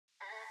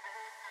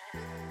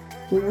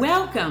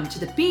Welcome to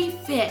the Be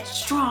Fit,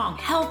 Strong,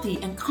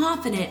 Healthy, and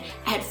Confident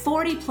at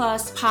 40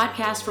 Plus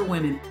podcast for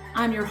women.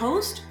 I'm your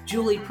host,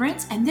 Julie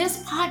Prince, and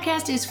this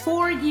podcast is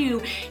for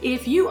you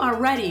if you are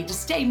ready to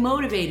stay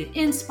motivated,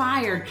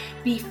 inspired,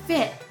 be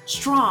fit,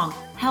 strong,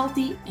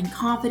 healthy, and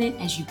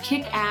confident as you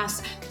kick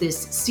ass this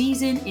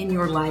season in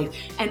your life.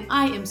 And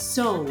I am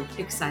so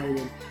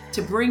excited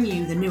to bring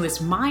you the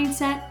newest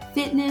mindset,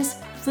 fitness,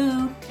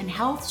 food, and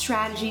health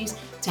strategies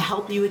to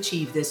help you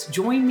achieve this.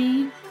 Join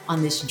me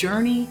on this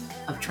journey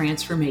of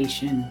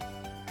transformation.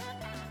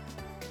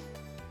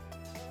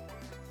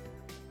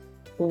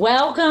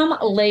 Welcome,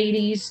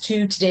 ladies,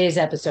 to today's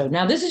episode.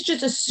 Now, this is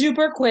just a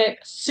super quick,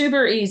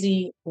 super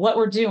easy. What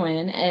we're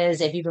doing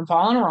is, if you've been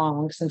following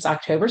along since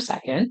October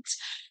 2nd,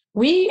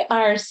 we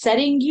are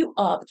setting you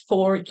up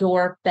for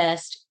your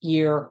best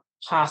year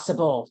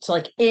possible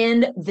to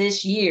end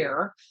this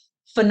year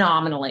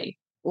phenomenally,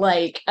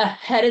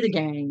 ahead of the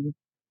game,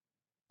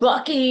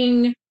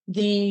 bucking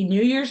the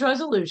New Year's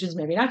resolutions,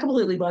 maybe not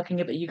completely bucking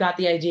it, but you got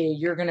the idea.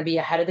 You're going to be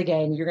ahead of the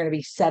game. You're going to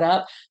be set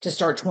up to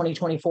start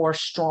 2024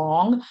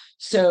 strong.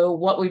 So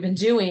what we've been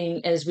doing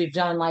is we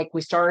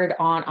started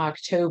on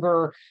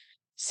October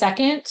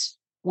 2nd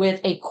with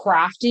a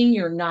crafting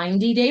your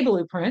 90-day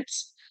blueprint.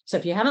 So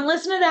if you haven't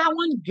listened to that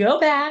one, go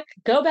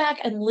back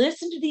and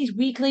listen to these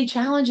weekly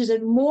challenges.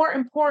 And more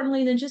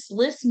importantly than just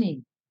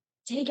listening,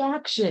 take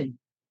action,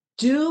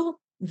 do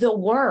the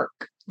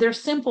work. They're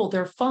simple,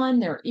 they're fun,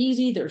 they're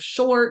easy, they're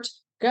short.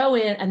 Go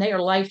in and they are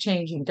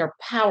life-changing. They're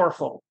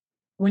powerful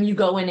when you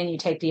go in and you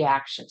take the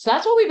action. So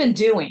that's what we've been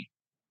doing.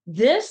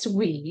 This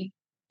week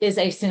is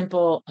a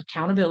simple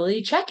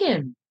accountability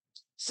check-in.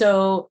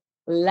 So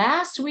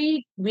last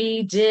week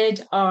we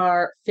did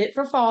our Fit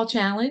for Fall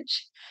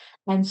challenge,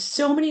 and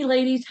so many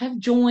ladies have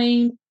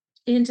joined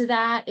into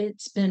that.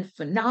 It's been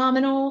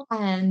phenomenal.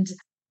 And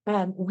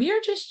we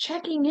are just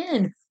checking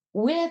in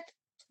with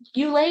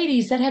you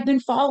ladies that have been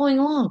following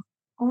along.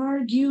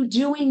 Are you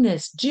doing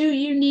this? Do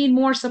you need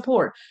more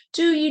support?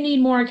 Do you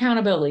need more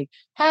accountability?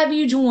 Have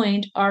you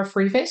joined our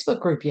free Facebook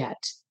group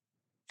yet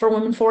for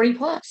Women 40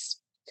 Plus?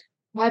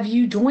 Have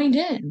you joined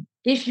in?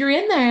 If you're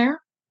in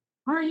there,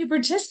 are you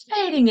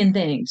participating in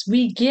things?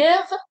 We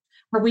give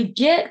or we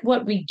get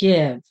what we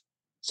give.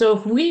 So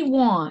if we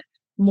want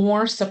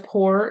more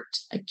support,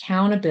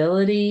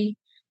 accountability,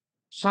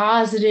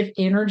 positive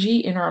energy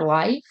in our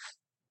life,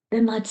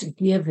 then let's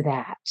give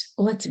that.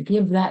 Let's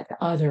give that to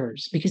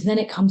others, because then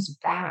it comes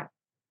back.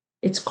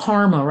 It's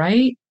karma,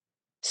 right?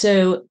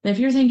 So if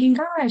you're thinking,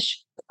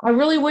 gosh, I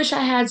really wish I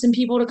had some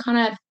people to kind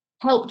of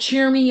help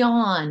cheer me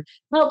on,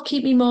 help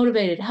keep me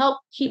motivated, help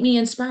keep me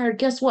inspired,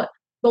 guess what?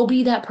 Go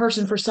be that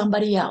person for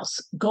somebody else.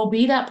 Go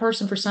be that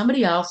person for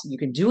somebody else. You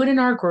can do it in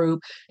our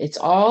group. It's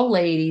all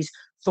ladies,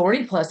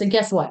 40 plus. And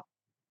guess what?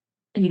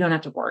 You don't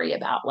have to worry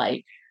about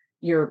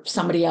you're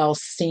somebody else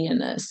seeing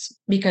this,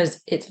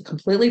 because it's a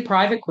completely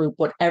private group.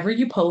 Whatever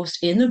you post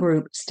in the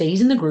group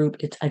stays in the group.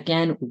 It's,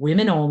 again,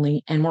 women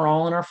only, and we're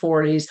all in our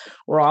 40s.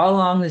 We're all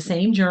along the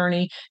same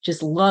journey,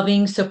 just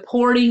loving,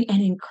 supporting, and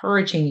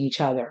encouraging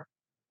each other.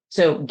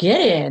 So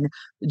get in,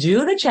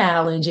 do the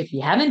challenge. If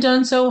you haven't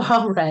done so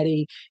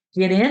already,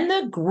 get in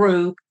the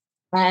group.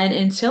 And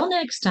until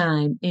next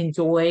time,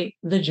 enjoy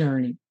the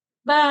journey.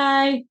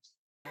 Bye.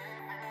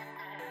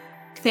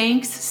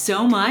 Thanks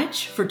so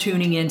much for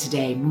tuning in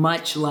today.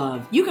 Much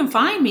love. You can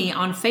find me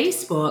on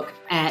Facebook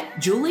at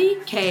Julie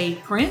K.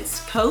 Prince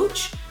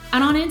Coach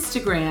and on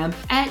Instagram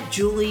at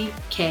Julie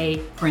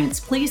K. Prince.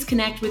 Please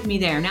connect with me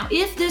there. Now,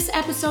 if this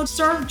episode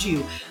served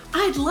you,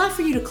 I'd love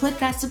for you to click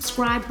that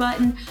subscribe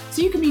button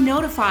so you can be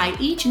notified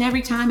each and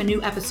every time a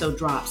new episode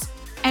drops.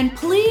 And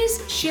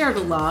please share the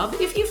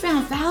love. If you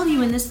found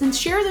value in this, then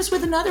share this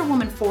with another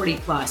woman 40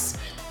 plus.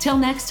 Till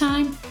next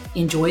time,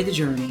 enjoy the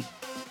journey.